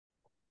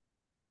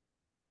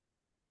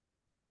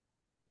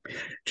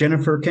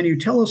Jennifer, can you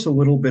tell us a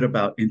little bit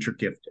about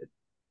InterGifted?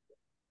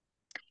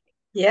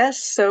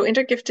 Yes, so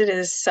InterGifted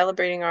is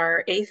celebrating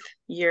our 8th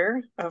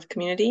year of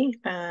community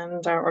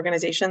and our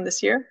organization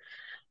this year.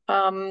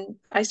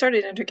 I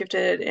started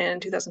InterGifted in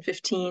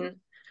 2015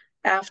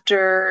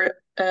 after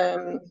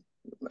a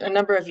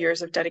number of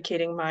years of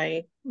dedicating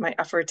my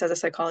efforts as a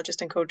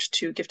psychologist and coach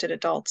to gifted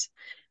adults.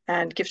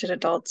 And gifted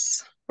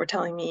adults were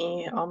telling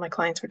me, all my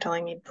clients were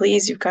telling me,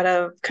 please, you've got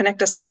to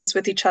connect us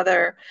with each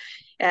other.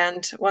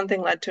 And one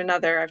thing led to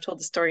another. I've told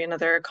the story in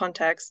other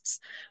contexts.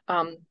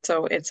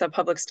 So it's a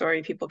public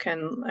story. People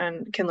can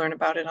learn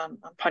about it on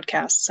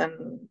podcasts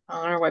and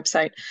on our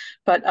website.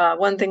 But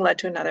one thing led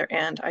to another,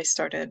 and I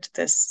started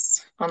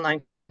this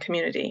online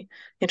community,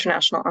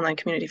 international online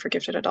community for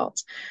gifted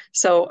adults.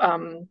 So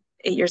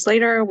 8 years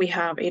later, we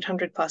have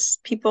 800 plus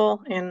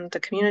people in the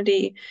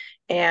community,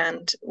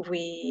 and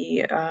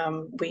we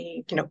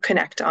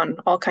connect on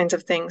all kinds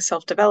of things,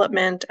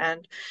 self-development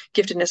and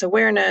giftedness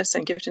awareness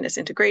and giftedness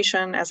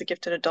integration as a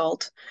gifted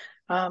adult.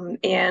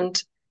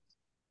 And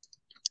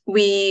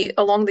we,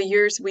 along the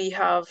years, we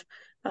have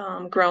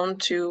grown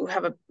to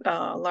have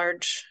a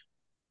large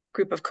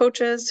group of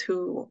coaches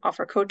who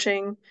offer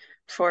coaching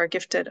for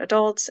gifted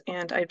adults.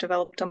 And I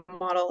developed a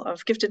model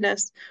of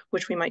giftedness,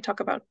 which we might talk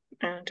about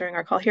during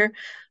our call here,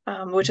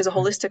 which is a Okay.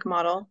 holistic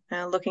model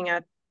looking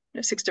at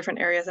 6 different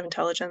areas of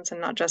intelligence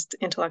and not just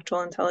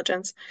intellectual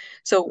intelligence.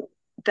 So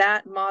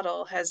that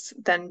model has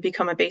then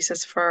become a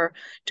basis for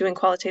doing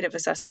qualitative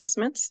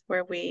assessments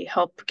where we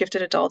help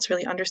gifted adults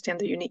really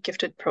understand the unique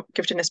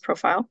giftedness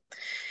profile.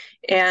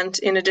 And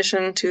in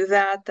addition to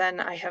that, then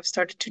I have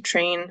started to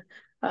train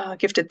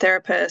gifted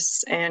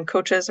therapists and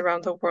coaches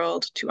around the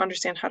world to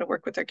understand how to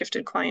work with their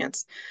gifted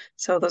clients.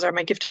 So those are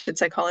my gifted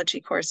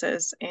psychology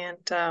courses, and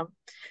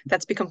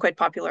that's become quite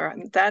popular.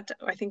 And that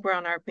I think we're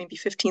on our maybe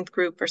 15th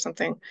group or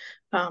something.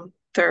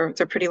 They're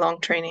pretty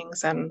long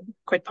trainings and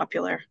quite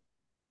popular.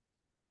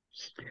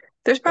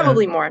 There's Uh,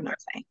 probably more I'm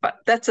not saying, but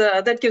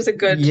that gives a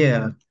good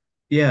yeah,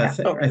 yeah,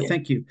 I overview.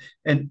 thank you.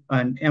 And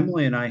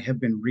Emily and I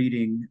have been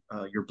reading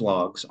your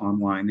blogs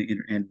online,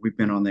 and we've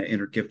been on the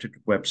InterGifted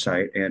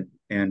website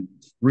and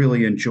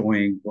really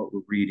enjoying what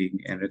we're reading.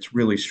 And it's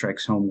really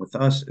strikes home with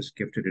us as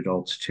gifted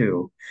adults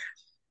too.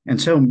 And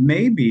so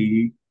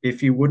maybe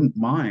if you wouldn't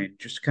mind,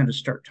 just kind of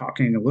start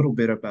talking a little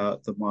bit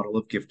about the model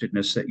of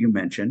giftedness that you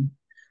mentioned.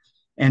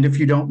 And if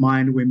you don't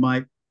mind, we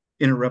might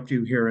interrupt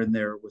you here and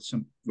there with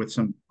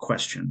some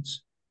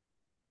questions.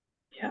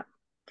 Yeah.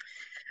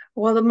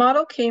 Well, the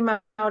model came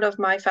out of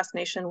my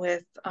fascination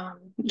with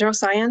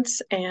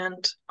neuroscience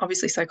and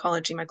obviously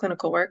psychology, my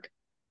clinical work,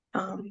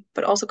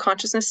 but also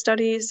consciousness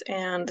studies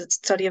and the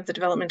study of the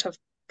development of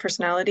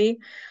personality.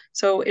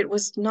 So it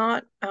was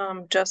not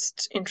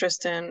just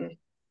interest in,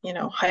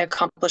 high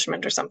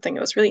accomplishment or something. It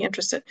was really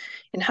interested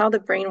in how the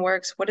brain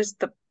works, what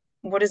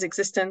is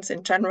existence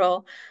in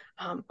general,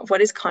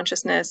 what is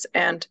consciousness,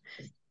 and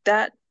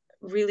that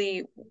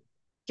really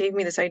gave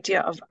me this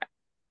idea of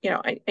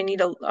I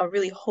need a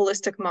really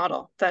holistic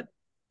model that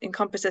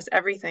encompasses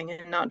everything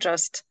and not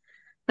just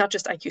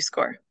IQ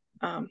score,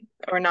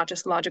 or not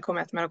just logical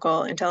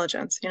mathematical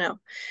intelligence.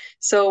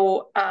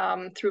 So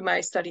through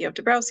my study of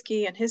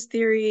Dabrowski and his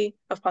theory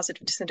of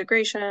positive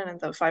disintegration and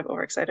the 5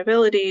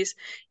 overexcitabilities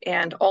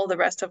and all the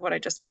rest of what I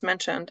just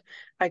mentioned,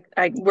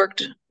 I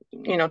worked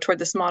toward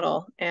this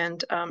model,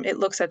 and it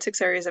looks at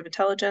 6 areas of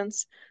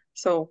intelligence.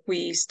 So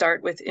we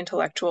start with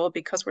intellectual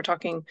because we're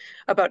talking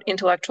about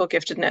intellectual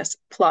giftedness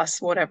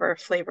plus whatever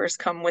flavors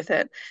come with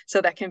it.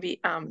 So that can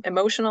be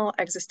emotional,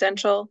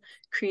 existential,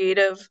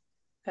 creative,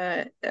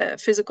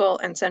 physical,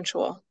 and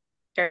sensual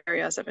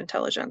areas of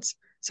intelligence.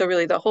 So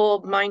really the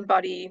whole mind,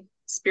 body,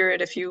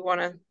 spirit, if you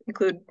want to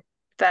include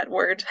that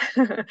word,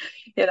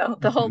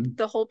 the whole Mhm.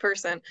 the whole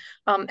person,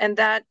 and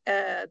that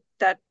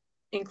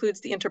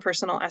includes the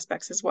interpersonal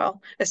aspects as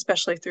well,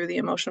 especially through the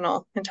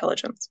emotional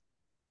intelligence.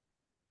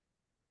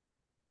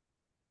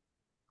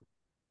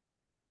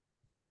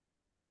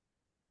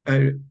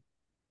 Uh,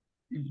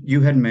 you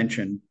had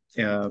mentioned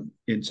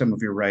in some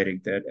of your writing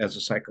that as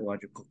a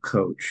psychological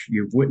coach,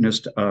 you've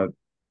witnessed a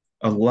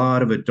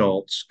lot of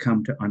adults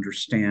come to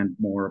understand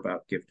more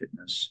about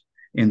giftedness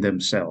in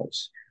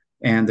themselves,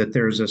 and that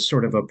there's a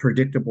sort of a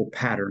predictable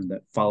pattern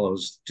that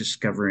follows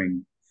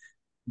discovering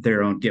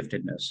their own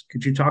giftedness.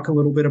 Could you talk a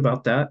little bit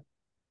about that?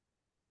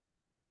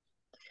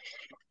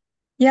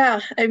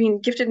 Yeah, I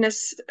mean,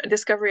 giftedness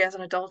discovery as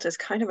an adult is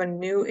kind of a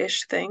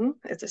new-ish thing.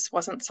 This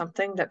wasn't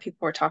something that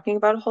people were talking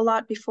about a whole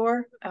lot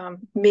before.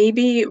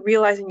 Maybe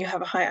realizing you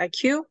have a high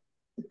IQ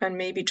and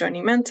maybe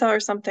joining Mensa or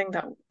something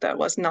that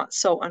was not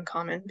so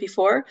uncommon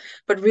before,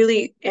 but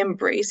really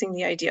embracing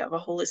the idea of a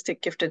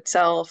holistic gifted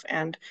self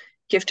and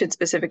gifted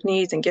specific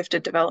needs and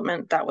gifted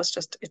development, that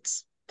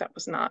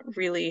was not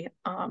really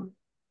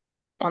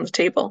on the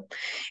table.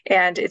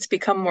 And it's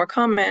become more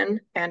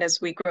common. And as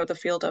we grow the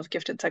field of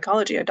gifted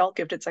psychology, adult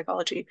gifted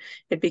psychology,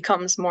 it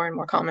becomes more and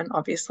more common,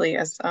 obviously,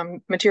 as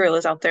material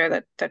is out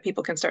there that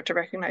people can start to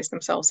recognize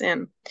themselves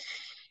in.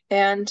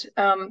 And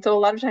so a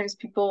lot of times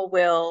people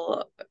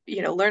will,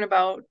 learn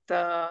about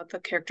the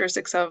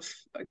characteristics of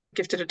a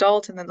gifted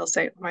adult, and then they'll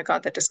say, "Oh my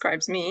God, that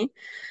describes me."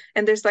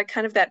 And there's like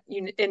kind of that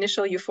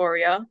initial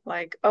euphoria,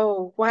 like,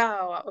 "Oh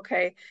wow,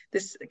 okay,"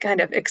 this kind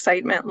of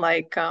excitement,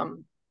 like,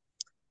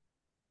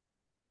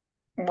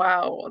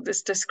 "Wow,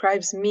 this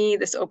describes me.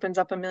 This opens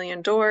up a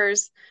million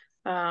doors."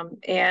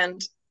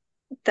 And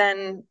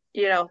then,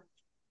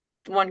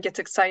 one gets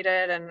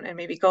excited and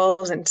maybe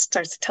goes and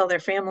starts to tell their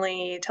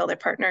family, tell their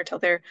partner, tell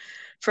their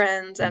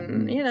friends,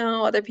 and Hmm.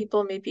 other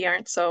people maybe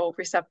aren't so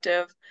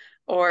receptive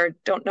or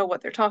don't know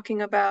what they're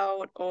talking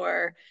about.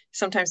 Or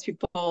sometimes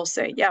people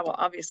say, "Yeah, well,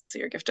 obviously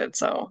you're gifted,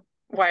 so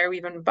why are we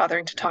even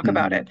bothering to talk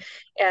about it?"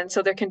 Hmm. And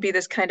so there can be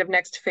this kind of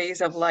next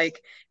phase of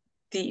like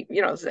the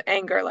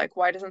anger, like,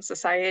 why doesn't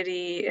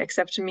society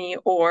accept me?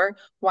 Or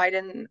why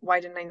didn't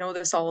I know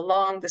this all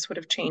along? This would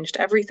have changed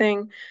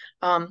everything.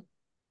 um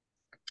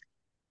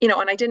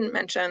and I didn't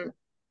mention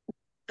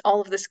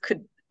all of this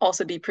could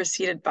also be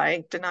preceded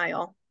by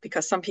denial,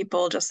 because some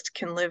people just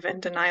can live in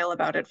denial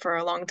about it for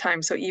a long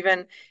time. So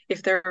even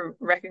if they're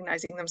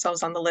recognizing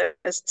themselves on the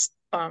lists,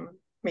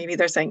 maybe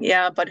they're saying,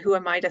 "Yeah, but who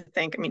am I to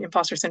think?" I mean,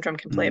 imposter syndrome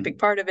can play a big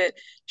Hmm. part of it.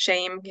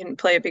 Shame can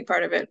play a big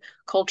part of it.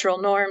 Cultural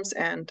norms,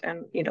 and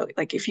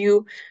like if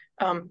you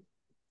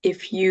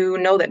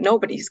know that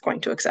nobody's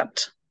going to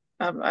accept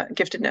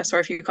giftedness, or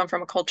if you come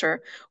from a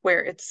culture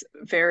where it's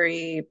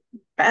very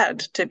bad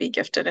to be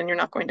gifted and you're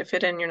not going to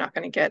fit in, you're not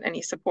going to get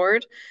any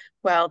support,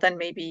 well, then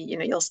maybe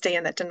you'll stay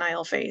in that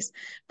denial phase.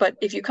 But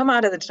if you come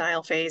out of the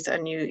denial phase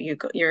and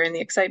you're in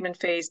the excitement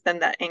phase, then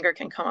that anger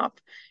can come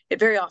up. It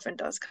very often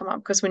does come up,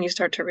 because when you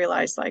start to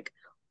realize, like,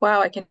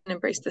 wow, I can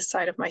embrace this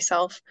side of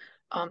myself,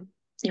 um,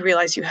 you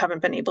realize you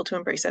haven't been able to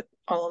embrace it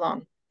all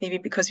along. Maybe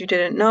because you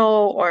didn't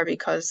know, or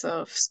because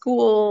of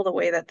school, the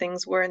way that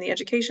things were in the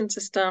education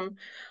system,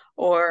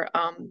 or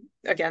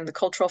again, the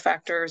cultural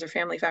factors or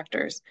family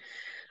factors.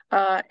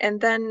 And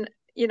then,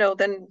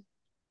 then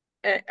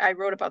I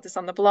wrote about this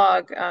on the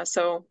blog.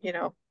 So,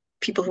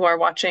 people who are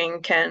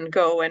watching can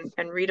go and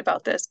read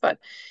about this. But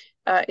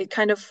it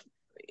kind of,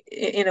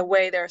 in a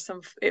way,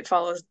 it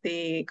follows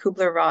the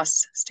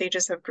Kubler-Ross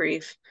stages of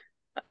grief,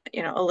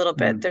 a little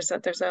bit. Hmm.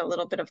 There's a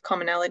little bit of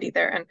commonality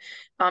there.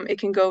 And it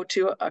can go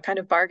to a kind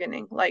of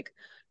bargaining, like,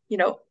 you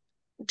know,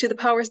 to the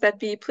powers that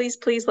be, please,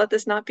 please let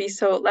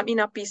me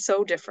not be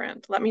so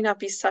different. Let me not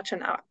be such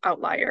an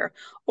outlier.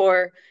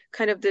 Or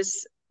kind of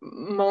this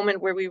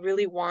moment where we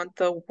really want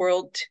the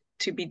world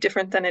to be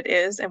different than it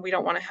is, and we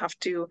don't want to have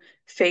to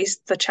face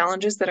the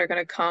challenges that are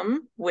going to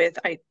come with,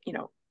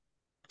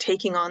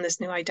 taking on this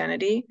new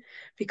identity,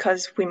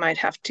 because we might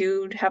have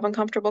to have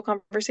uncomfortable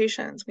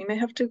conversations. We may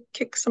have to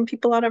kick some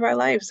people out of our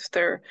lives if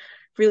they're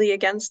really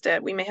against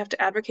it. We may have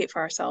to advocate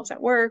for ourselves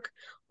at work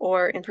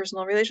or in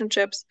personal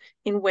relationships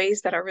in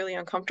ways that are really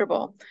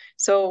uncomfortable.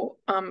 So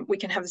we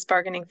can have this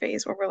bargaining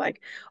phase where we're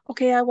like,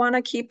 "Okay, I want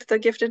to keep the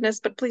giftedness,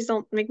 but please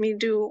don't make me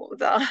do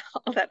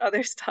all that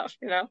other stuff."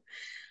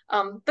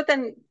 But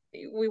then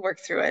we work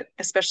through it,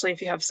 especially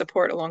if you have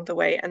support along the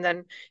way. And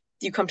then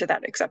you come to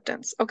that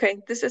acceptance.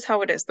 Okay, this is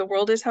how it is. The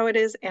world is how it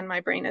is, and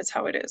my brain is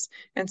how it is.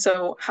 And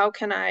so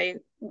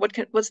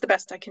what's the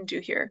best I can do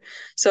here?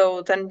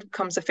 So then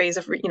comes a phase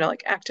of,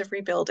 like active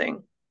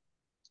rebuilding.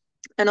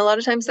 And a lot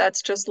of times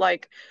that's just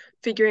like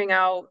figuring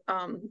out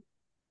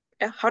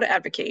how to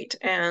advocate,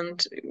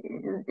 and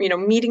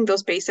meeting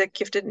those basic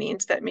gifted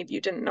needs that maybe you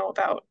didn't know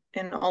about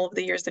in all of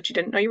the years that you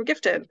didn't know you were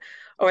gifted,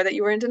 or that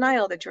you were in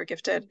denial that you were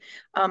gifted.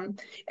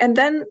 And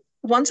then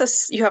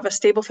once you have a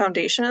stable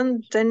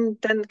foundation, then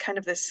kind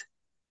of this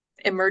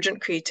emergent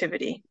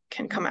creativity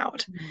can come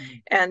out.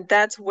 Mm. And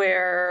that's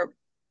where,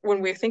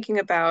 when we're thinking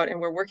about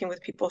and we're working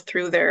with people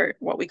through their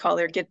what we call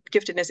their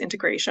giftedness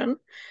integration,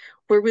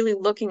 we're really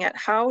looking at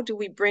how do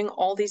we bring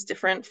all these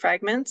different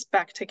fragments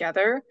back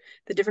together,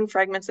 the different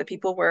fragments that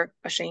people were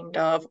ashamed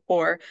of,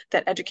 or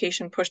that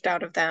education pushed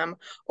out of them,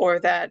 or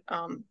that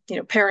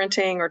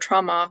parenting or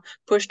trauma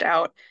pushed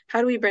out. How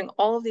do we bring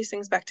all of these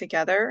things back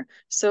together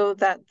so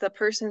that the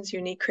person's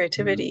unique Hmm.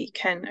 creativity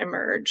can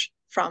emerge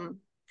from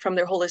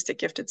their holistic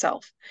gifted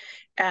self?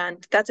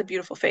 And that's a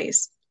beautiful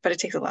phase, but it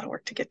takes a lot of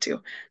work to get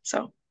to.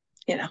 So,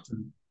 you know,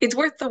 it's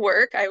worth the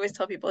work. I always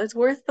tell people it's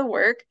worth the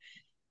work.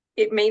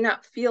 It may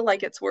not feel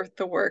like it's worth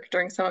the work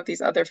during some of these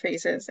other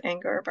phases,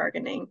 anger,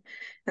 bargaining,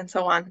 and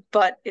so on,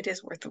 but it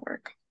is worth the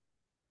work.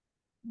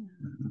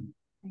 Hmm.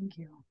 Thank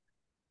you.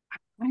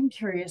 I'm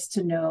curious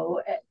to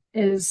know,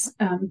 is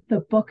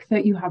the book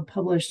that you have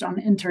published on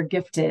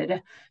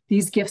InterGifted,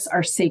 These Gifts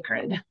Are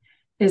Sacred,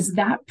 is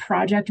that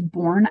project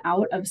born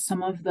out of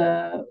some of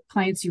the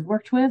clients you've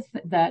worked with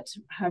that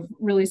have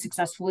really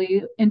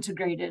successfully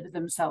integrated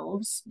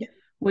themselves Yeah.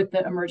 with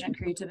the emergent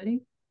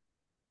creativity?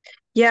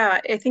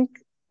 Yeah, I think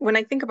when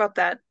I think about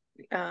that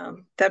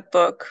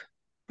book,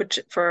 which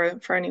for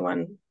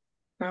anyone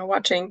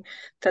watching,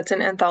 that's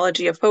an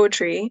anthology of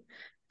poetry,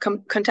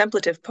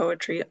 contemplative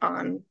poetry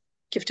on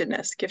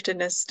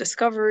giftedness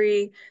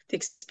discovery, the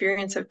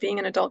experience of being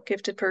an adult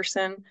gifted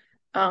person,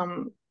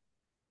 um,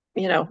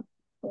 you know,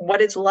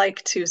 what it's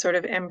like to sort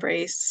of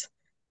embrace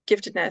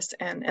giftedness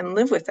and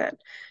live with it.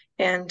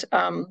 And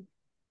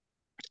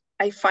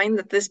I find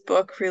that this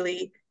book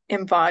really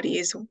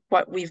embodies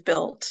what we've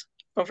built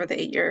over the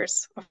 8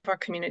 years of our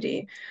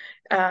community.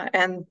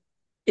 And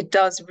it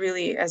does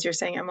really, as you're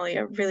saying, Emily,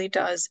 it really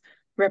does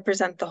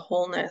represent the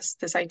wholeness,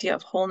 this idea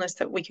of wholeness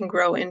that we can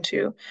grow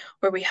into,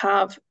 where we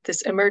have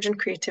this emergent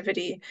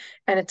creativity,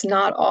 and it's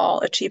not all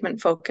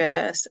achievement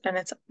focused, and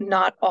it's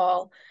not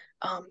all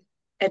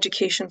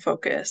education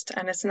focused,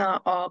 and it's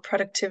not all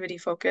productivity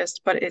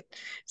focused, but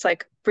it's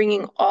like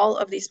bringing all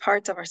of these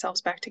parts of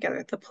ourselves back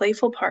together, the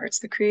playful parts,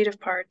 the creative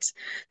parts,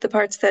 the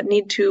parts that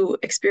need to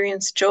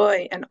experience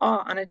joy and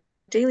awe on a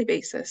daily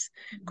basis,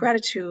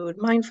 gratitude,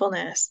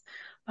 mindfulness,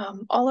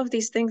 all of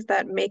these things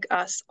that make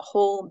us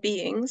whole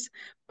beings,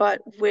 but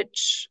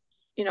which,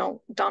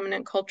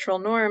 dominant cultural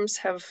norms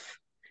have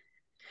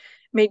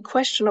made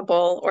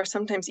questionable or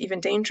sometimes even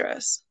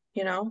dangerous,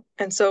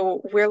 And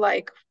so we're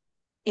like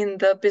in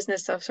the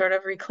business of sort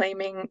of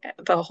reclaiming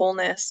the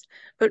wholeness,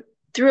 but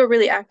through a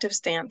really active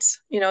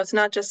stance. It's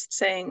not just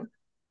saying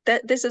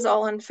that this is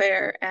all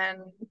unfair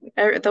and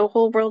the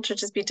whole world should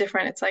just be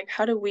different. It's like,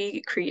 how do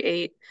we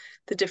create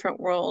the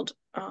different world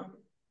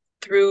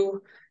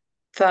through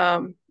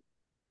the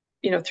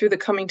through the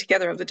coming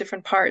together of the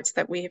different parts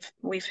that we've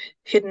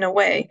hidden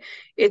away.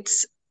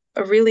 It's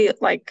a really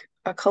like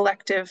a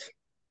collective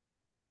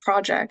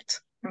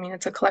project. I mean,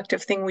 it's a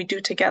collective thing we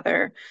do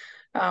together.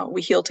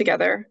 We heal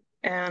together,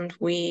 and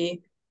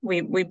we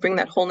bring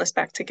that wholeness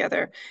back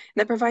together. And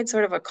that provides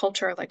sort of a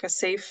culture, like a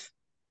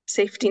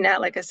safety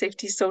net, like a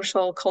safety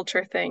social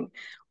culture thing.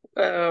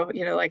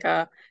 Like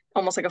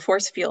almost like a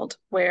force field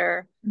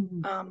where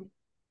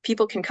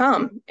people can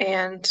come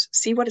and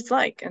see what it's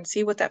like and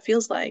see what that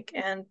feels like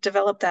and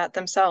develop that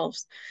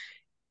themselves.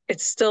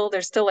 There's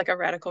still like a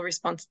radical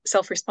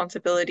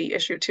self-responsibility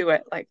issue to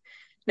it. Like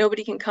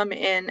nobody can come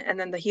in and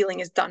then the healing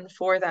is done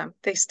for them.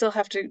 They still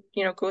have to,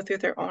 go through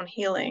their own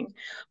healing,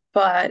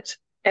 but,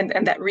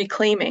 and that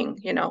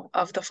reclaiming,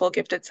 of the full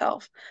gifted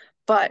self.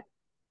 But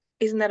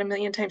isn't that a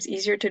million times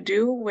easier to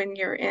do when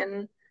you're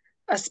in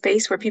a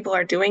space where people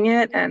are doing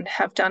it and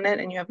have done it,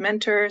 and you have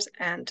mentors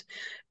and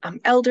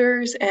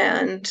elders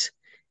and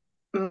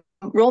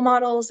role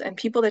models and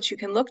people that you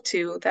can look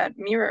to that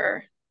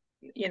mirror,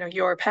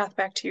 your path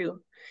back to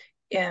you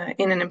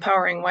in an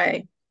empowering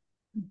way,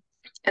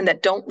 and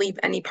that don't leave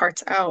any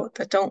parts out,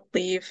 that don't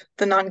leave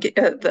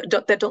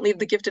that don't leave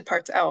the gifted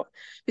parts out,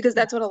 because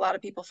that's what a lot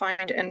of people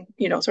find in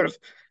sort of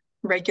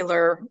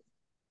regular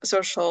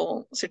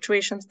social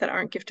situations that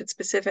aren't gifted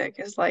specific,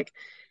 is like,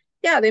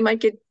 yeah, they might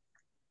get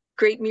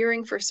great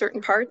mirroring for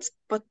certain parts,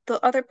 but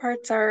the other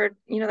parts are,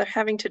 they're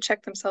having to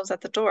check themselves at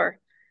the door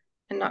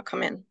and not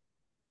come in.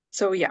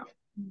 So yeah,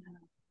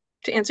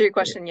 to answer your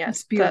question,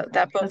 yes,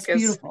 that book is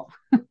beautiful.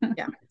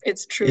 Yeah,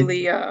 it's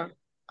truly a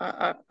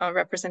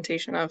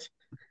representation of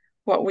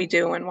what we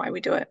do and why we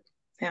do it.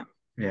 Yeah.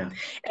 Yeah.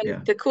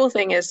 And the cool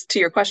thing is, to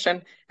your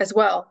question as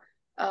well,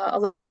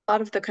 a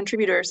lot of the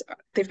contributors,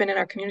 they've been in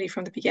our community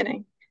from the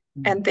beginning,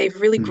 and they've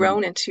really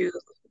grown into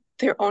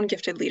their own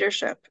gifted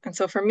leadership. And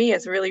so for me,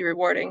 it's really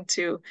rewarding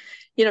to,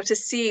 to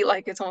see,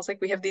 like, it's almost like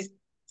we have these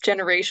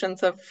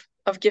generations of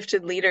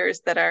gifted leaders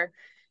that are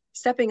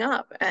stepping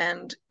up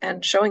and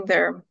showing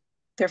their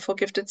full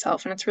gifted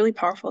self. And it's really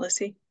powerful to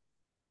see.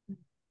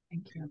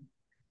 Thank you.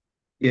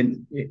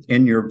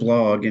 In your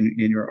blog, in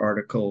your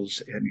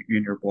articles, and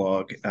in your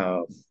blog,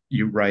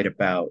 you write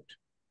about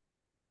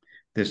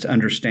this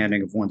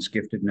understanding of one's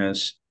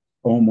giftedness,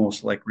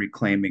 almost like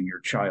reclaiming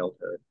your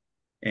childhood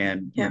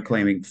and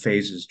reclaiming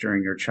phases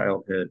during your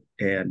childhood.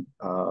 And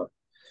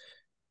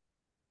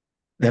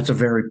that's a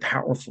very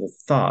powerful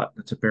thought.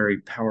 That's a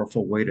very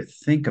powerful way to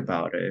think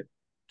about it.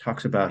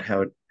 Talks about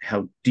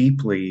how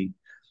deeply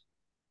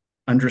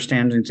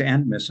understandings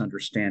and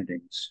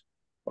misunderstandings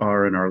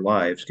are in our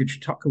lives. Could you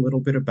talk a little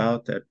bit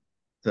about that,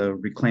 the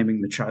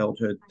reclaiming the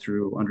childhood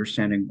through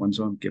understanding one's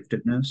own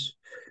giftedness?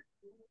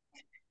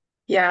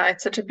 Yeah,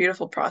 it's such a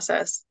beautiful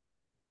process.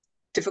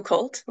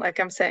 Difficult, like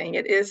I'm saying,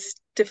 it is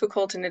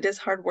difficult and it is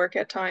hard work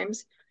at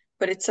times,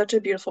 but it's such a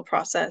beautiful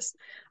process.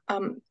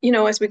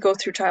 As we go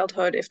through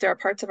childhood, if there are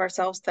parts of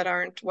ourselves that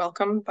aren't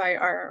welcomed by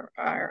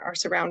our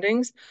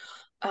surroundings,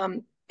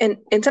 and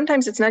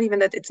sometimes it's not even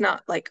that it's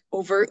not like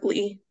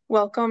overtly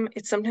welcome.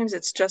 Sometimes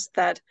it's just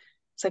that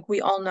it's like,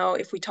 we all know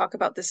if we talk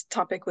about this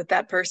topic with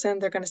that person,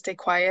 they're going to stay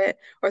quiet,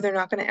 or they're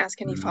not going to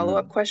ask any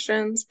follow-up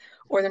questions,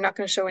 or they're not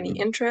going to show any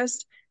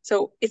interest.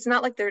 So it's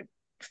not like they're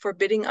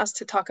forbidding us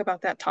to talk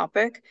about that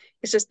topic.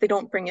 It's just they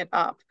don't bring it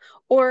up.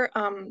 Or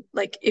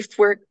like if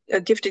we're a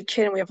gifted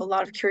kid and we have a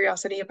lot of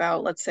curiosity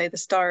about, let's say, the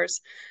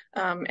stars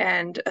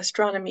and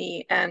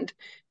astronomy, and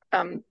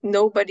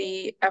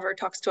nobody ever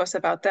talks to us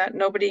about that.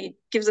 Nobody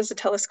gives us a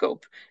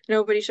telescope.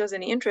 Nobody shows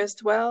any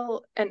interest.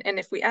 Well, and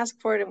if we ask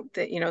for it,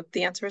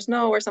 the answer is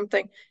no or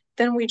something,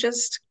 then we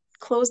just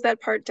close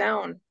that part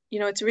down.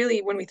 It's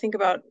really, when we think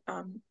about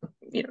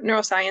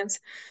neuroscience,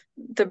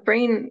 the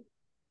brain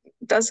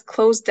does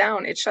close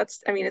down. It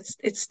shuts. I mean,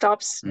 it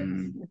stops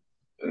the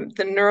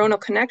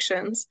neuronal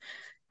connections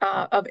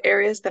of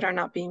areas that are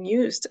not being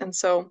used. And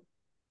so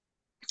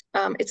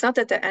it's not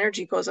that the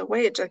energy goes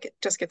away, it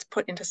just gets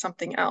put into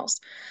something else.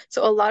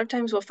 So a lot of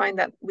times we'll find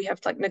that we have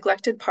like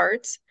neglected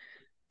parts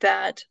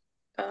that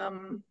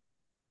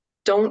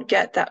don't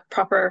get that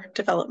proper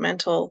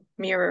developmental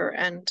mirror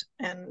and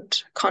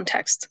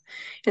context.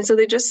 And so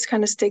they just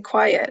kind of stay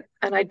quiet.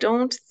 And I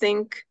don't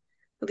think,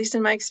 at least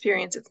in my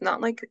experience, it's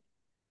not like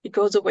it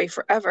goes away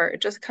forever.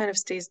 It just kind of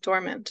stays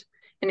dormant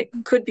and it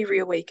could be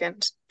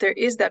reawakened. There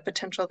is that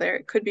potential there.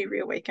 It could be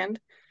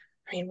reawakened.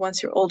 I mean,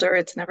 once you're older,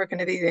 it's never going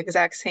to be the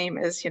exact same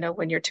as,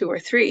 when you're 2 or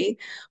 3,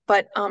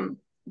 but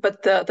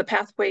the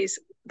pathways,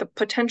 the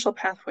potential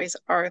pathways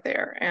are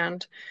there,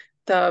 and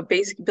the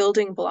basic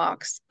building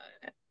blocks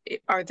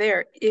are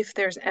there if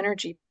there's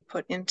energy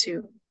put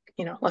into,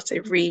 let's say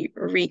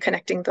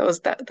reconnecting those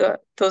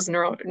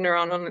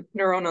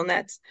neuronal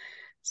nets.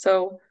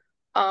 So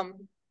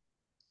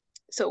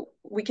so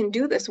we can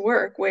do this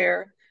work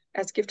where,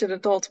 as gifted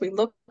adults, we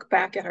look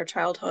back at our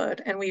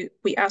childhood and we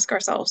ask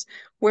ourselves,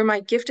 were my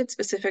gifted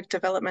specific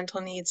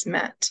developmental needs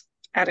met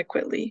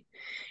adequately?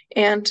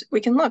 And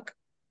we can look,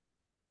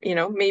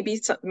 maybe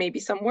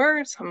some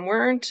were, some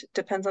weren't,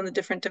 depends on the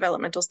different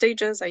developmental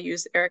stages. I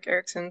use Erik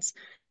Erikson's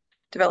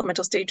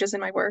developmental stages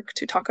in my work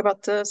to talk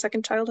about the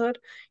second childhood,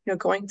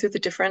 going through the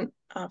different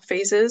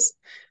phases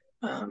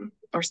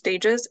or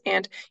stages,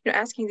 and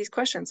asking these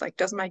questions like,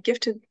 does my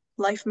gifted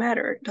life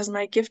matter? Is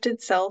my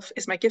gifted self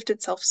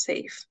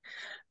safe?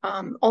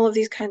 All of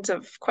these kinds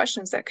of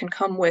questions that can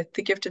come with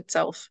the gifted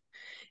self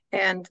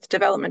and the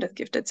development of the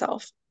gifted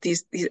self,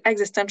 these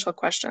existential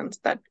questions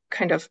that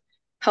kind of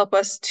help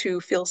us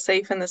to feel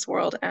safe in this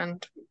world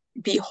and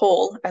be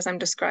whole, as I'm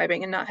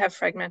describing, and not have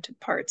fragmented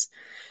parts.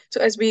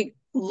 So as we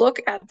look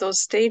at those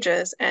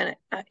stages and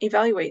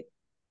evaluate,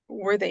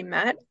 were they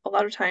met? A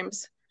lot of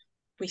times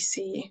we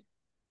see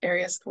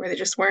areas where they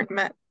just weren't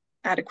met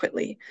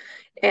adequately.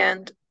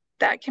 And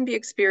that can be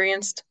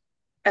experienced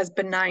as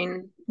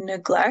benign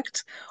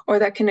neglect, or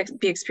that can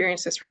be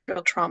experienced as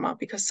real trauma,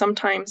 because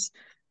sometimes,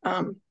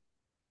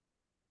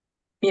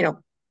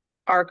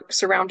 our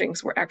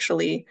surroundings were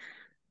actually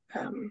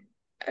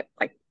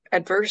like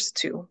adverse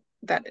to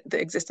the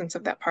existence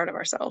of that part of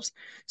ourselves.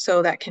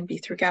 So that can be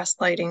through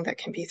gaslighting, that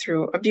can be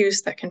through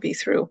abuse, that can be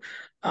through,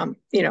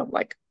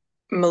 like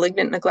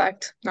malignant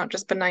neglect, not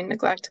just benign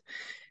neglect.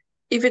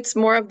 If it's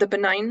more of the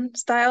benign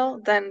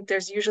style, then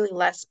there's usually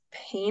less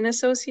pain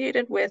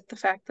associated with the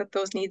fact that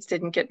those needs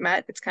didn't get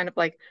met. It's kind of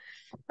like,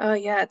 oh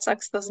yeah, it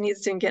sucks those needs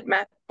didn't get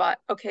met,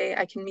 but okay,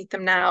 I can meet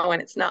them now,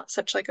 and it's not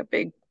such like a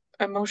big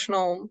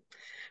emotional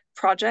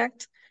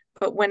project.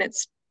 But when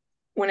it's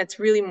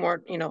really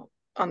more,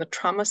 on the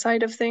trauma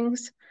side of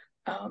things,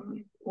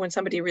 when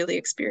somebody really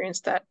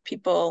experienced that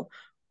people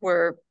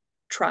were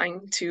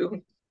trying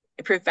to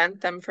prevent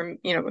them from,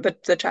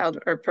 the child,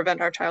 or prevent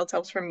our child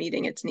selves from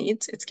meeting its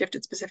needs, its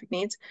gifted specific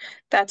needs,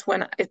 that's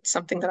when it's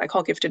something that I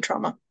call gifted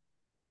trauma.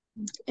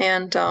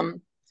 And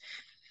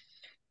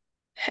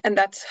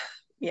that's,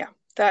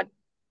 that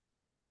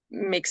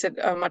makes it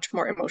a much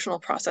more emotional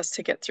process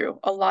to get through.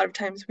 A lot of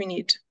times we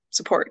need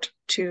support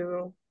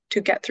to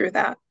get through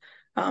that,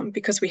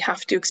 because we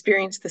have to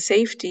experience the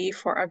safety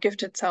for our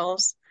gifted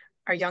selves,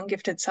 our young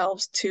gifted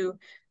selves,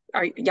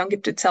 our young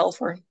gifted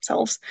self or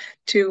selves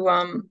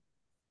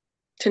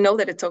to know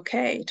that it's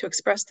okay to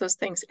express those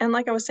things. And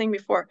like I was saying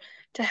before,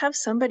 to have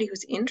somebody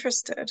who's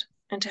interested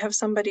and to have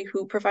somebody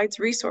who provides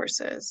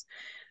resources,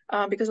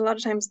 because a lot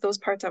of times those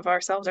parts of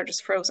ourselves are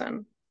just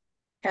frozen.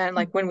 And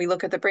like when we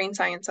look at the brain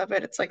science of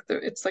it, it's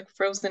like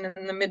frozen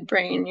in the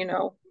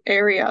midbrain,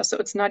 area. So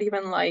it's not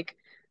even like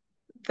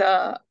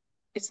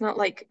it's not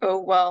like,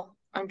 oh, well,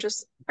 I'm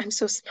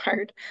so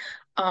smart.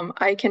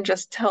 I can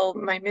just tell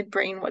my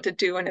midbrain what to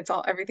do and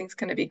everything's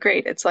going to be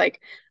great. It's like,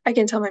 I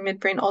can tell my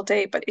midbrain all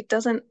day, but it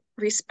doesn't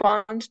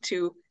respond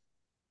to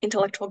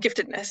intellectual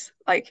giftedness.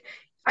 Like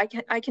I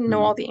can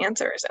know all the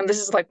answers. And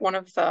this is like one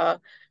of the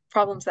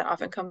problems that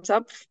often comes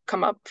up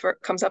for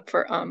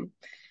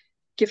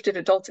gifted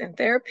adults in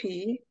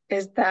therapy,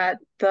 is that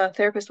the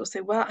therapist will say,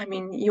 well, I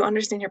mean, you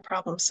understand your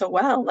problems so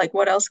well. Like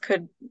what else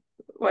could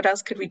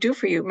we do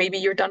for you? Maybe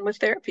you're done with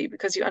therapy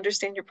because you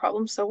understand your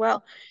problems so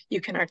well. You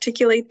can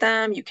articulate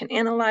them, you can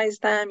analyze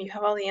them, you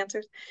have all the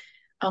answers.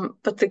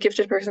 But the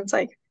gifted person's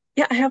like,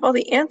 yeah, I have all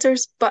the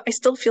answers, but I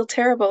still feel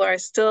terrible, or I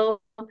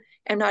still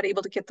am not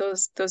able to get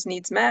those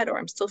needs met, or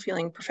I'm still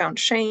feeling profound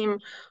shame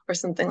or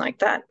something like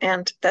that.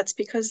 And that's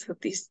because of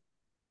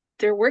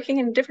they're working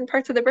in different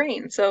parts of the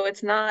brain. So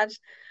it's not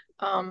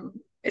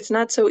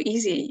so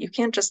easy. You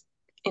can't just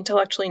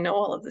intellectually know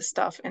all of this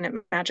stuff and it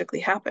magically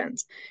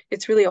happens.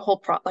 It's really a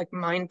whole like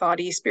mind,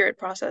 body, spirit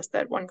process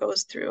that one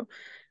goes through,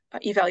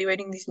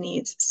 evaluating these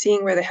needs,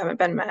 seeing where they haven't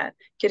been met,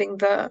 getting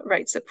the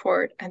right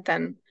support, and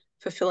then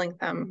fulfilling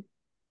them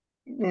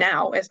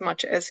now as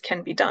much as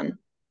can be done.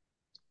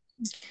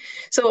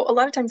 So a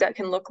lot of times that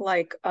can look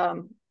like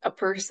a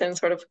person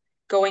sort of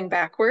going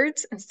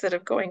backwards instead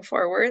of going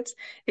forwards.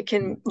 It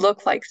can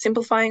look like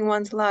simplifying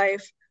one's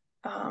life,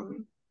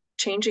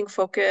 changing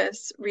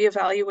focus,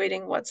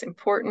 reevaluating what's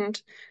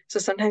important. So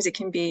sometimes it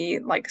can be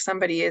like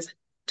somebody is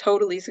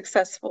totally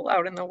successful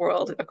out in the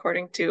world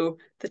according to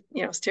the,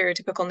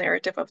 stereotypical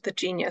narrative of the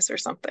genius or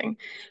something.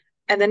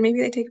 And then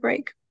maybe they take a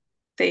break.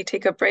 They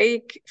take a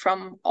break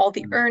from all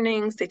the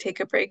earnings. They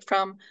take a break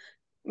from,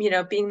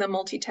 being the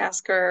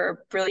multitasker,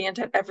 brilliant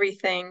at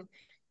everything.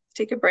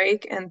 Take a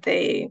break and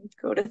they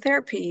go to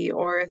therapy,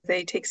 or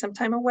they take some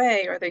time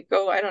away, or they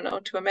go, I don't know,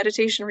 to a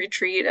meditation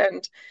retreat,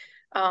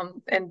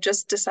 and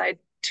just decide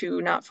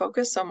to not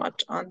focus so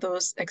much on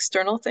those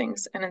external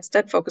things and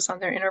instead focus on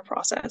their inner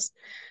process.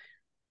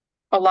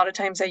 A lot of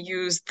times I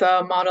use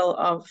the model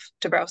of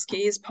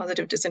Dabrowski's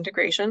positive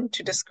disintegration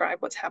to describe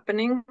what's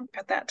happening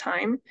at that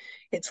time.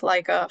 It's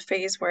like a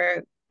phase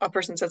where a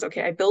person says,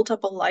 okay, I built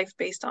up a life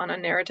based on a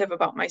narrative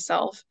about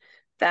myself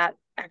that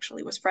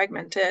actually was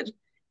fragmented,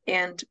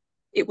 and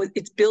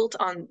it's built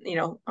on,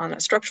 on a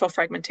structural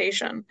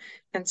fragmentation.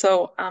 And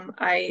so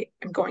I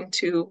am going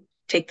to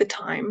take the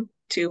time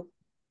to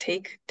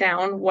take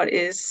down what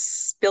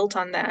is built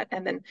on that,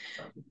 and then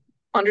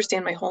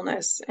understand my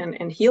wholeness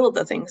and heal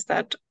the things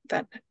that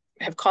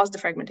have caused the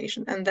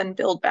fragmentation, and then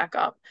build back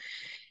up.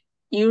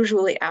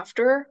 Usually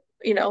after,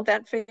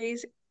 that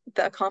phase,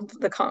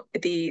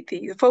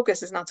 the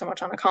focus is not so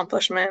much on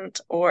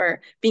accomplishment or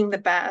being the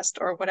best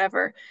or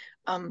whatever.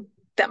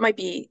 That might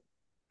be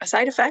a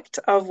side effect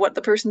of what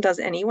the person does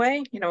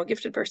anyway. A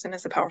gifted person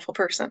is a powerful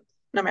person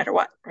no matter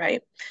what,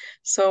 right?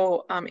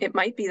 So it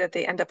might be that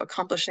they end up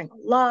accomplishing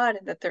a lot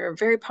and that they're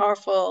very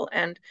powerful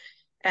and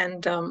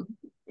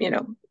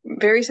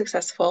very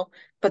successful,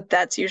 but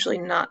that's usually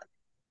not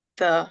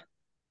the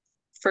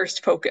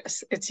first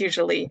focus. It's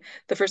usually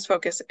the first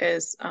focus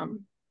is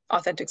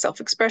authentic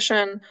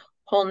self-expression,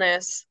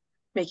 wholeness,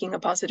 making a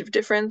positive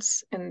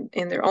difference in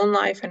their own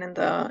life and in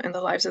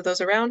the lives of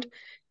those around.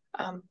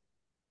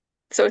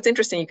 So it's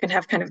interesting. You can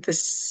have kind of a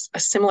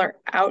similar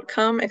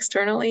outcome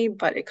externally,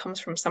 but it comes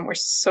from somewhere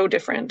so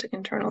different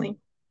internally.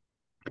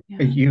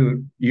 Yeah.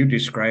 You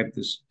described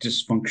this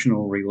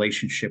dysfunctional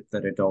relationship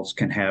that adults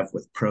can have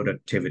with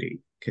productivity.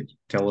 Could you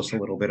tell us a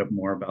little bit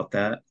more about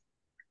that?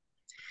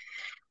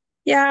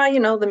 Yeah,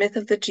 the myth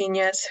of the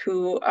genius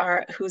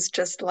who's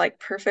just like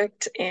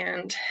perfect,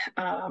 and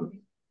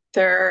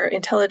their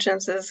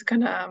intelligence is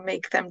gonna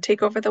make them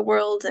take over the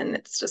world, and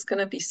it's just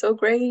gonna be so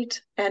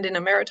great. And in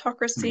a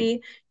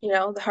meritocracy,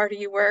 the harder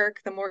you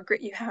work, the more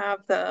grit you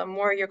have, the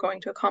more you're going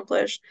to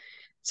accomplish.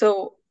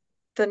 So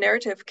the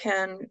narrative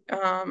can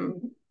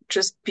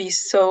just be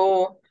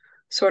so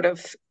sort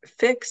of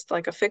fixed,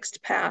 like a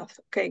fixed path.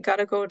 Okay, got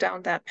to go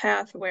down that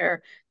path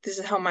where this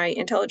is how my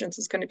intelligence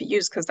is going to be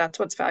used because that's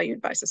what's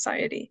valued by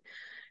society.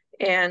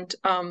 And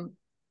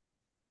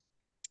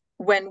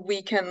when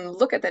we can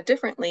look at that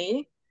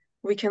differently,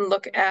 we can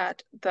look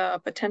at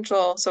the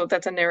potential. So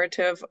that's a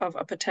narrative of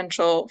a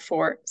potential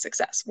for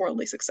success,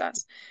 worldly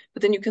success.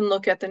 But then you can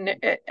look at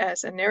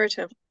as a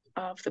narrative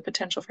of the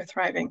potential for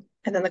thriving.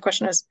 And then the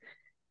question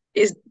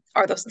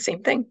are those the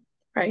same thing,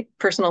 right?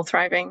 Personal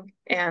thriving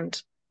and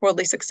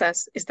worldly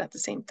success, is that the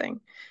same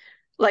thing?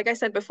 Like I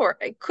said before,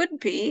 it could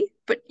be,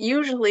 but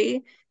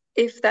usually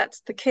if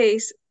that's the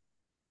case,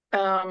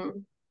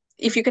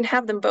 if you can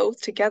have them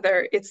both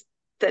together, it's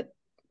that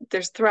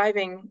there's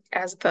thriving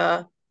as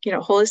the,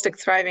 holistic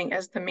thriving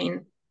as the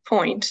main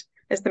point,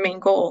 as the main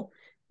goal.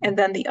 And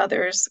then the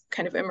others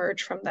kind of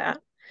emerge from that.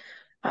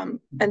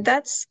 And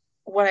that's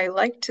what I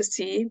like to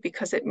see,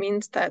 because it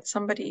means that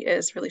somebody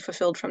is really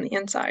fulfilled from the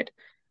inside.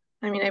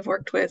 I mean, I've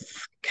worked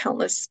with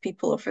countless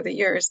people over the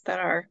years that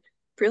are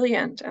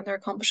brilliant and they're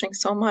accomplishing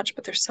so much,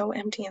 but they're so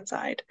empty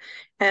inside.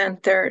 And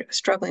they're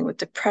struggling with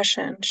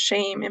depression,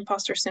 shame,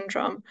 imposter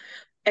syndrome,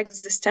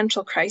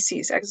 existential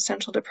crises,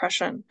 existential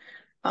depression,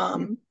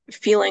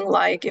 feeling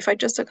like if I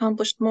just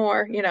accomplished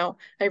more,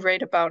 I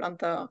write about on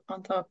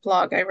the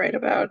blog, I write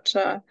about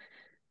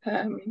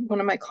one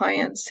of my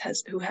clients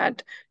who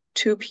had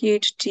 2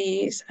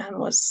 PhDs and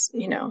was,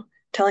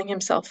 telling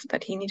himself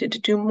that he needed to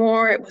do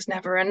more. It was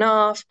never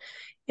enough.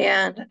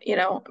 And,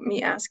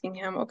 me asking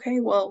him,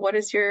 okay, well, what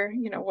is your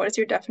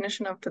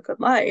definition of the good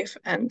life?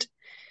 And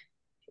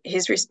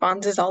his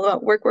response is all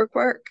about work, work,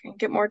 work, and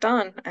get more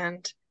done.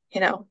 And,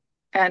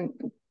 and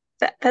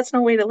that's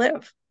no way to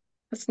live.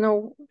 That's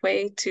no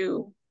way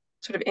to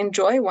sort of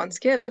enjoy one's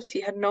gift.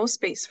 He had no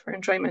space for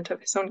enjoyment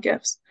of his own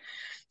gifts.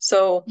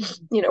 So,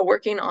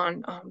 working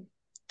on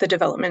the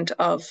development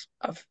of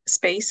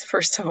space,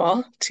 first of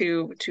all,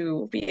 to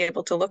be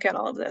able to look at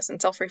all of this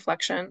and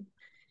self-reflection,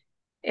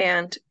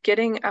 and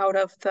getting out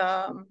of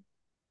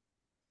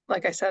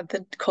like I said,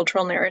 the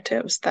cultural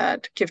narratives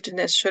that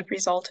giftedness should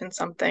result in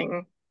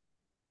something,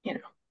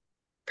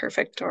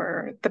 perfect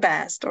or the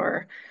best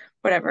or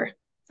whatever.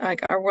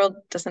 Like our world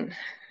doesn't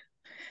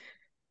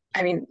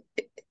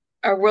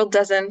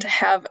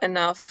have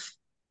enough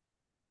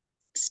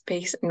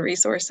space and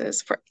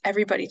resources for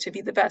everybody to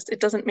be the best. It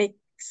doesn't make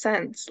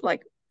sense.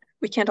 Like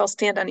we can't all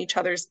stand on each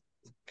other's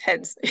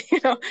heads,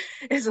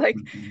 it's like,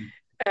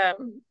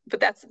 but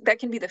that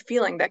can be the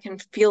feeling. That can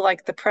feel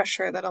like the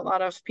pressure that a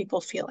lot of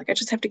people feel like I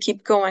just have to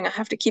keep going. I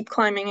have to keep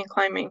climbing and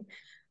climbing.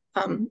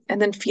 And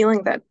then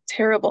feeling that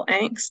terrible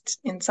angst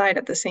inside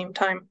at the same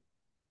time.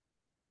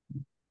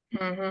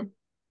 Mm-hmm.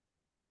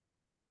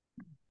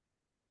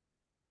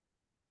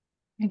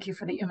 Thank you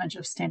for the image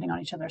of standing on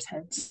each other's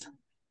heads.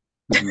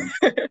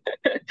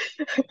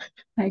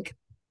 Like,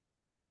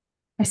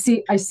 I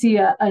see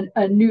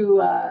a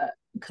new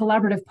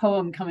collaborative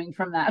poem coming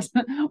from that.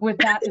 With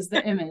that as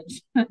the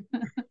image.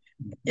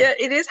 Yeah,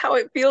 it is how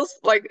it feels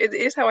like. It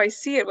is how I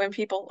see it when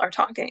people are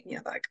talking. You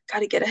know, like,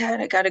 gotta get ahead,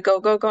 I gotta go,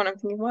 go, go. And I'm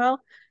thinking,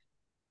 well,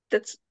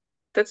 that's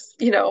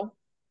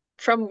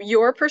from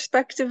your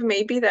perspective,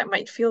 maybe that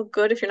might feel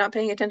good if you're not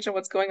paying attention to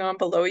what's going on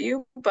below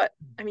you. But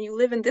I mean, you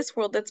live in this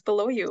world that's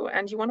below you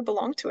and you want to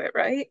belong to it,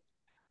 right?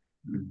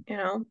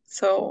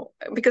 So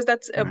because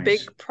that's a Nice.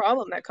 big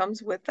problem that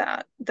comes with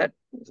that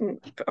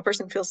a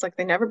person feels like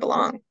they never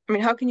belong. I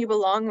mean, how can you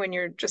belong when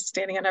you're just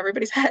standing on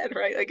everybody's head,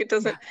 right? Like it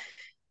doesn't,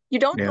 you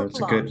don't Yeah,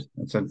 belong.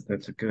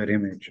 that's a good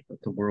image of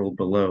the world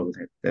below.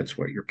 That's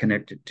what you're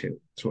connected to.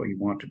 It's what you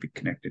want to be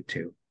connected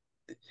to.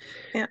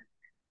 Yeah,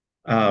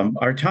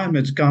 Our time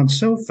has gone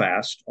so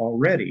fast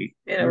already.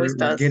 it always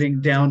We're does.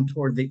 getting down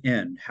toward the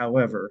end.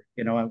 However,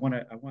 I want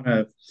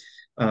to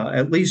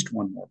at least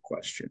one more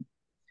question.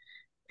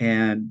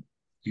 And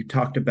you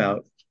talked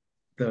about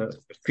the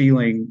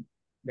feeling,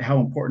 how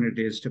important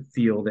it is to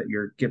feel that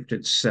your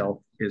gifted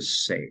self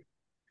is safe.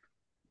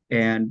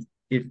 And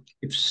if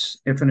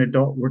an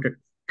adult were to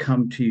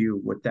come to you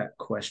with that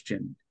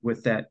question,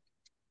 with that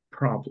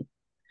problem,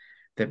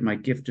 that my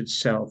gifted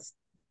self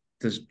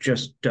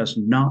does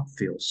not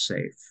feel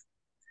safe.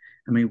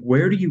 I mean,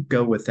 where do you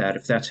go with that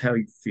if that's how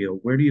you feel?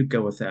 Where do you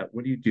go with that?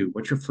 What do you do?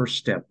 What's your first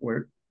step?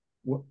 What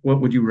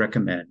would you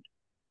recommend?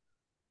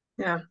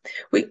 Yeah,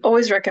 we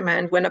always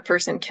recommend when a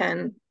person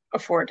can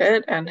afford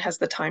it and has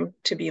the time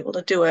to be able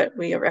to do it,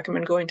 we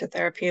recommend going to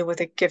therapy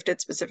with a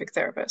gifted specific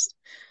therapist.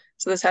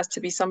 So this has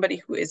to be somebody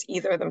who is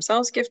either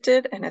themselves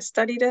gifted and has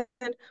studied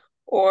it,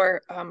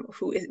 or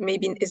who is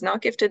maybe is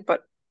not gifted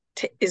but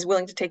is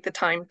willing to take the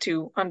time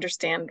to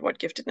understand what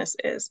giftedness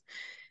is.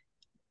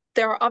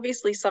 There are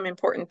obviously some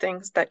important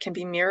things that can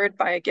be mirrored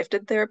by a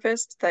gifted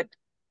therapist that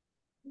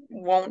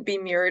won't be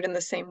mirrored in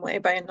the same way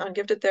by a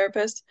non-gifted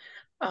therapist.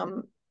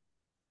 Um,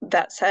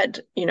 that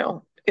said,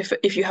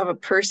 if you have a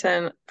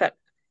person that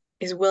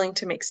is willing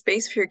to make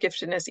space for your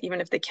giftedness, even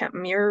if they can't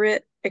mirror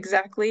it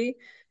exactly,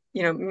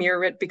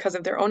 mirror it because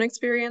of their own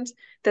experience,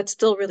 that's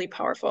still really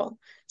powerful.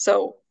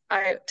 So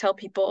I tell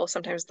people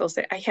sometimes they'll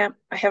say, I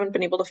haven't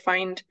been able to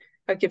find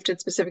a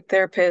gifted specific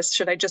therapist.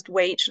 Should I just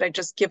wait? Should I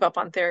just give up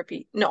on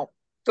therapy? No,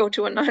 go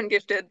to a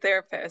non-gifted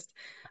therapist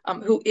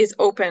who is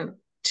open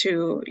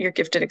to your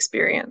gifted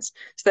experience.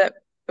 So that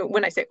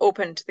when I say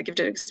open to the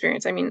gifted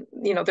experience, I mean,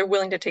 they're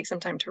willing to take some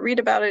time to read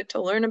about it,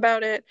 to learn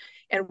about it,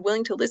 and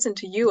willing to listen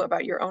to you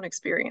about your own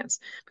experience.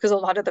 Because a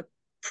lot of the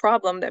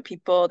problem that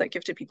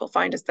gifted people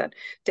find is that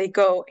they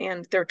go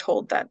and they're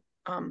told that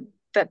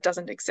that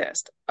doesn't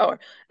exist, or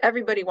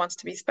everybody wants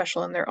to be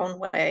special in their own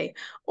way,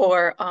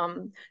 or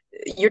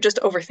you're just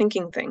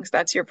overthinking things.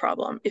 That's your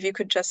problem. If you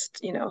could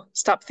just,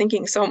 stop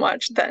thinking so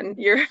much, then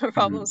your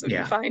problems would be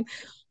Yeah. fine.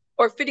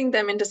 Or fitting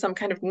them into some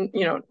kind of,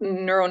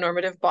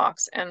 neuronormative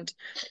box.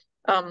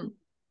 Um,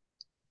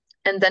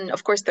 and then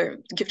of course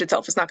the gift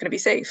itself is not going to be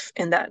safe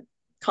in that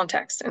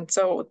context. And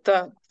so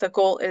the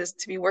goal is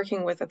to be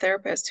working with a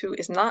therapist who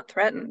is not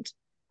threatened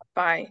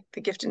by the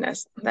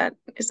giftedness. That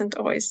isn't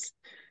always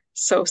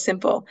so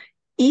simple.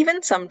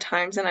 Even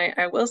sometimes, and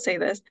I will say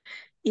this,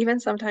 even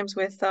sometimes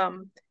with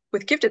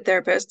gifted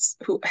therapists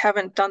who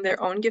haven't done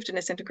their own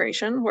giftedness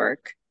integration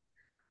work,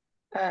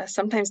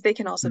 sometimes they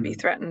can also be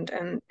threatened.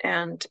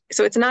 And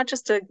so it's not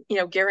just a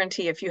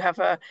guarantee. If you have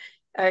a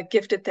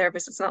gifted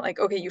therapist, it's not like,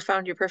 okay, you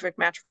found your perfect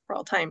match for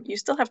all time. You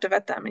still have to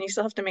vet them, and you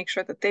still have to make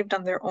sure that they've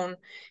done their own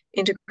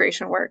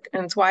integration work.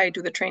 And it's why I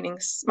do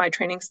my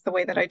trainings the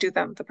way that I do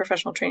them, the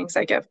professional trainings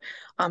I give,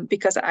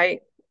 because I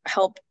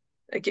help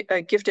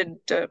gifted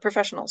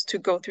professionals to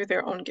go through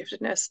their own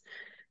giftedness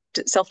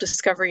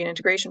self-discovery and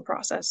integration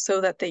process so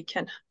that they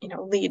can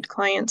lead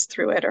clients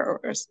through it, or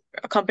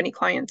accompany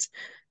clients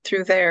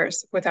through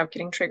theirs without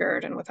getting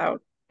triggered and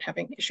without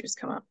having issues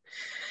come up.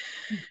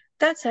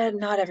 That said,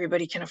 not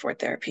everybody can afford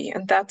therapy,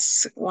 and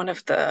that's one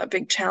of the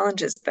big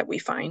challenges that we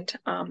find.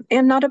 And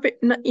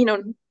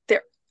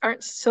there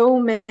aren't so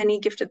many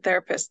gifted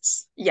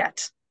therapists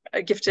yet,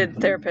 gifted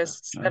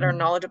therapists that are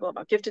knowledgeable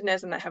about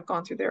giftedness and that have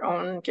gone through their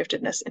own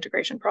giftedness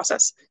integration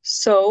process.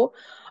 So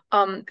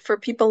for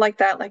people like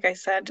that, like I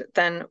said,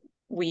 then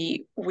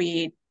we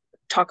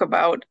talk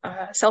about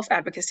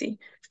self-advocacy,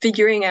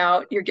 figuring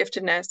out your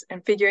giftedness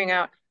and figuring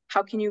out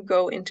how can you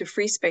go into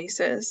free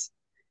spaces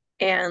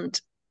and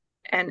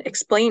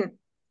explain,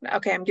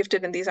 okay, I'm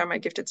gifted and these are my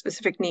gifted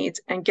specific needs,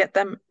 and get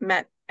them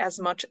met as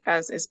much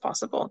as is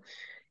possible.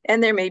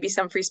 And there may be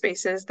some free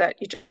spaces that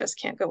you just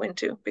can't go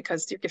into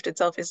because your gifted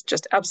self is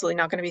just absolutely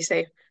not going to be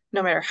safe,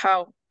 no matter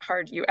how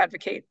hard you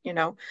advocate,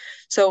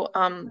 So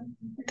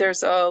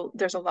there's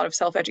a lot of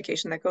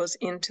self-education that goes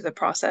into the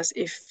process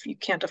if you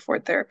can't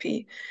afford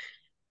therapy.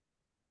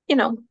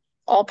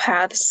 All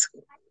paths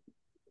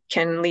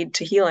can lead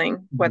to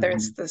healing, whether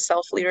it's the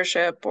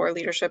self-leadership or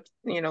leadership,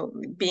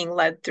 being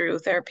led through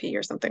therapy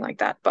or something like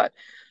that. But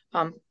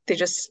They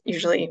just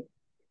usually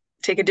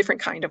take a different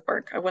kind of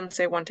work. I wouldn't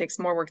say one takes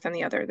more work than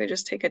the other. They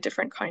just take a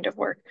different kind of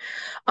work.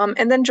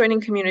 And then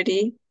joining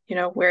community,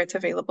 where it's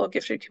available,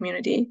 gifted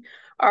community.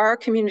 Our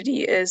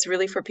community is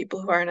really for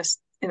people who are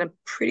in a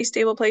pretty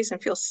stable place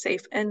and feel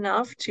safe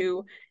enough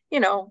to,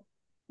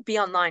 be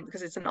online,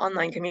 because it's an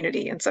online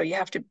community. And so you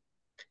have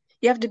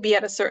to be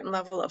at a certain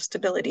level of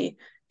stability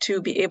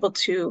to be able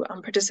to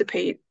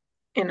participate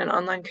in an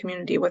online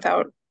community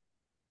without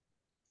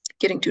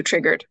getting too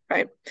triggered,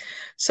 right?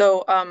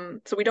 So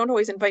we don't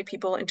always invite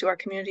people into our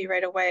community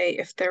right away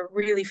if they're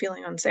really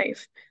feeling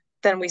unsafe.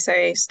 Then we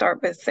say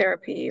start with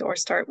therapy or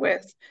start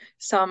with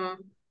some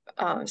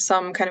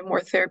kind of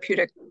more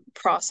therapeutic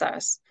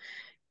process,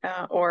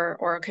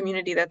 or a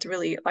community that's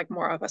really like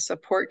more of a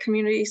support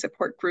community,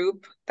 support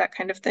group, that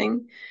kind of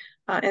thing.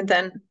 And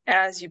then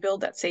as you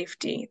build that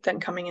safety, then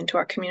coming into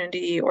our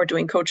community or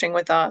doing coaching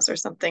with us or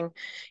something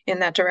in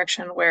that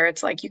direction where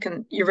it's like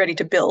you're ready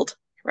to build,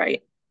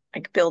 right?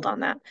 Like build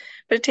on that.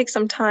 But it takes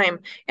some time.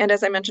 And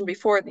as I mentioned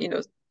before,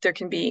 there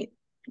can be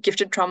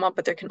gifted trauma,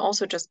 but there can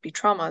also just be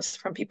traumas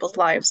from people's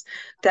lives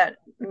that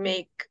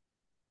make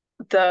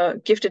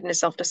the giftedness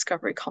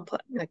self-discovery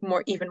complex, like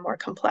even more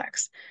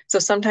complex. So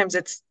sometimes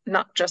it's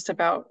not just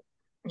about,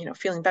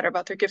 feeling better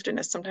about their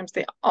giftedness. Sometimes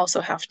they also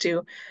have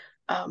to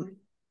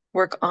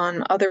work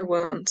on other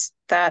wounds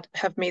that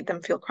have made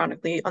them feel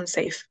chronically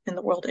unsafe in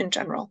the world in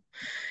general.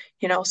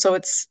 So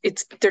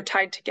they're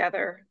tied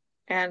together.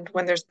 And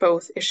when there's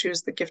both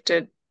issues, the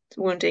gifted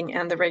wounding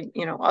and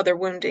the other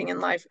wounding in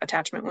life,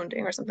 attachment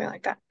wounding or something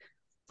like that,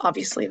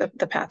 obviously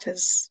the path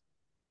is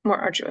more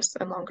arduous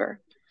and longer.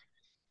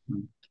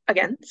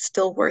 Again,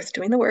 still worth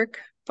doing the work,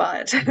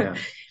 but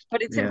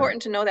but it's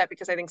important to know that,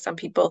 because I think some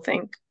people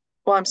think,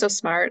 well, I'm so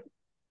smart,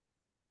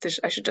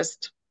 I should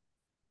just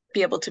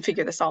be able to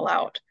figure this all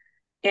out.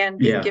 And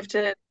being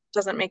gifted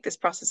doesn't make this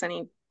process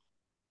any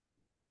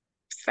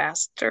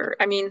faster.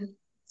 I mean,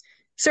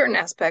 certain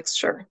aspects,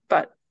 sure,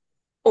 but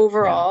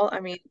overall, I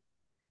mean,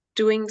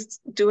 doing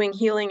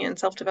healing and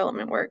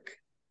self-development work,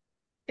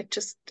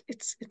 it's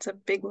a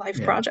big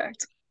life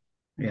project.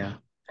 Yeah.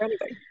 For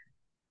anybody.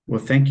 Well,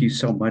 thank you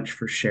so much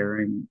for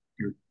sharing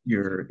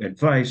your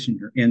advice and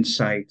your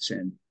insights,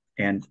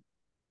 and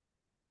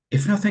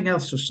if nothing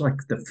else, just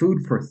like the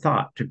food for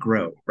thought to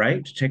grow,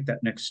 right? To take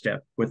that next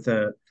step with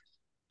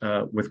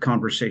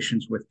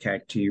conversations with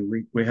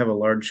CAGT. We have a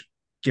large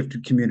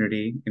gifted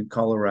community in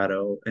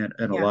Colorado, and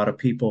a lot of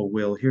people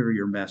will hear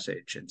your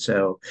message. And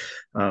so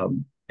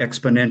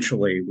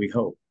exponentially, we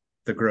hope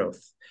the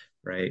growth,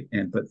 right?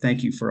 But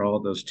thank you for all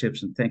those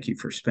tips, and thank you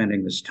for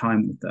spending this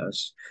time with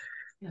us.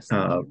 Yes,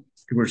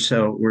 we're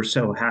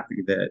so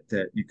happy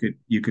that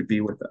you could be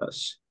with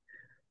us.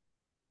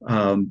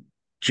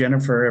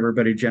 Jennifer,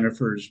 everybody,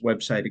 Jennifer's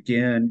website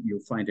again, you'll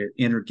find it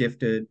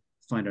InterGifted,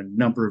 find a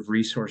number of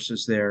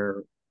resources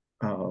there,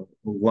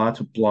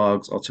 lots of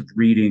blogs, lots of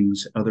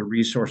readings, other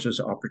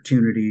resources,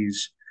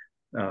 opportunities.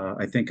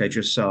 I think I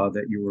just saw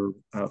that you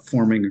were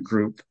forming a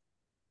group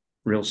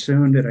real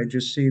soon. Did I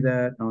just see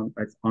that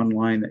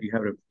online that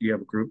you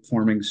have a group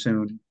forming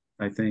soon,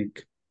 I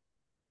think.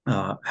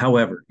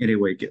 However,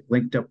 anyway, get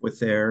linked up with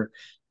there,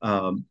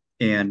 and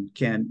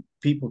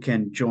people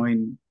can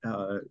join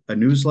a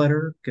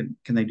newsletter? Can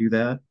they do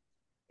that?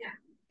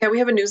 Yeah, we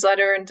have a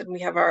newsletter, and then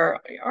we have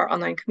our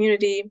online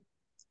community.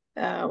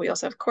 We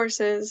also have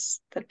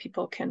courses that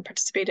people can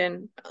participate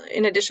in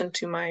addition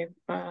to my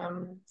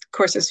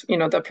courses,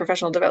 the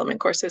professional development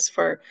courses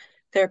for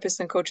therapists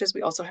and coaches.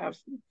 We also have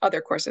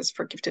other courses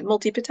for gifted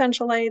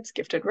multi-potentialites,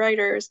 gifted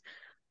writers,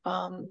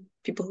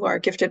 people who are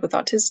gifted with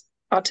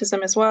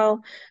autism as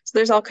well. So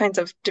there's all kinds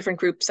of different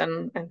groups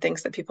and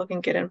things that people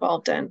can get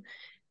involved in.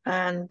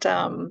 And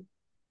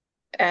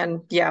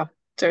yeah,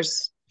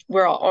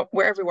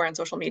 we're everywhere on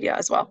social media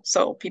as well.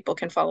 So people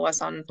can follow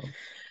us on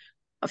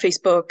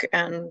Facebook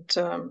and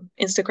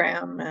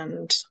Instagram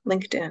and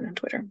LinkedIn and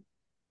Twitter.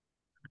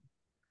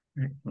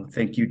 Right. Well,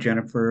 thank you,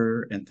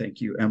 Jennifer, and thank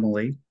you,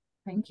 Emily.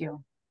 Thank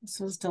you. This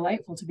was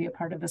delightful to be a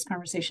part of this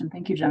conversation.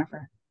 Thank you,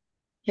 Jennifer.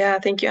 Yeah,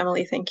 thank you,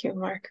 Emily. Thank you,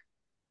 Mark.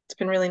 It's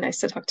been really nice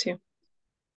to talk to you.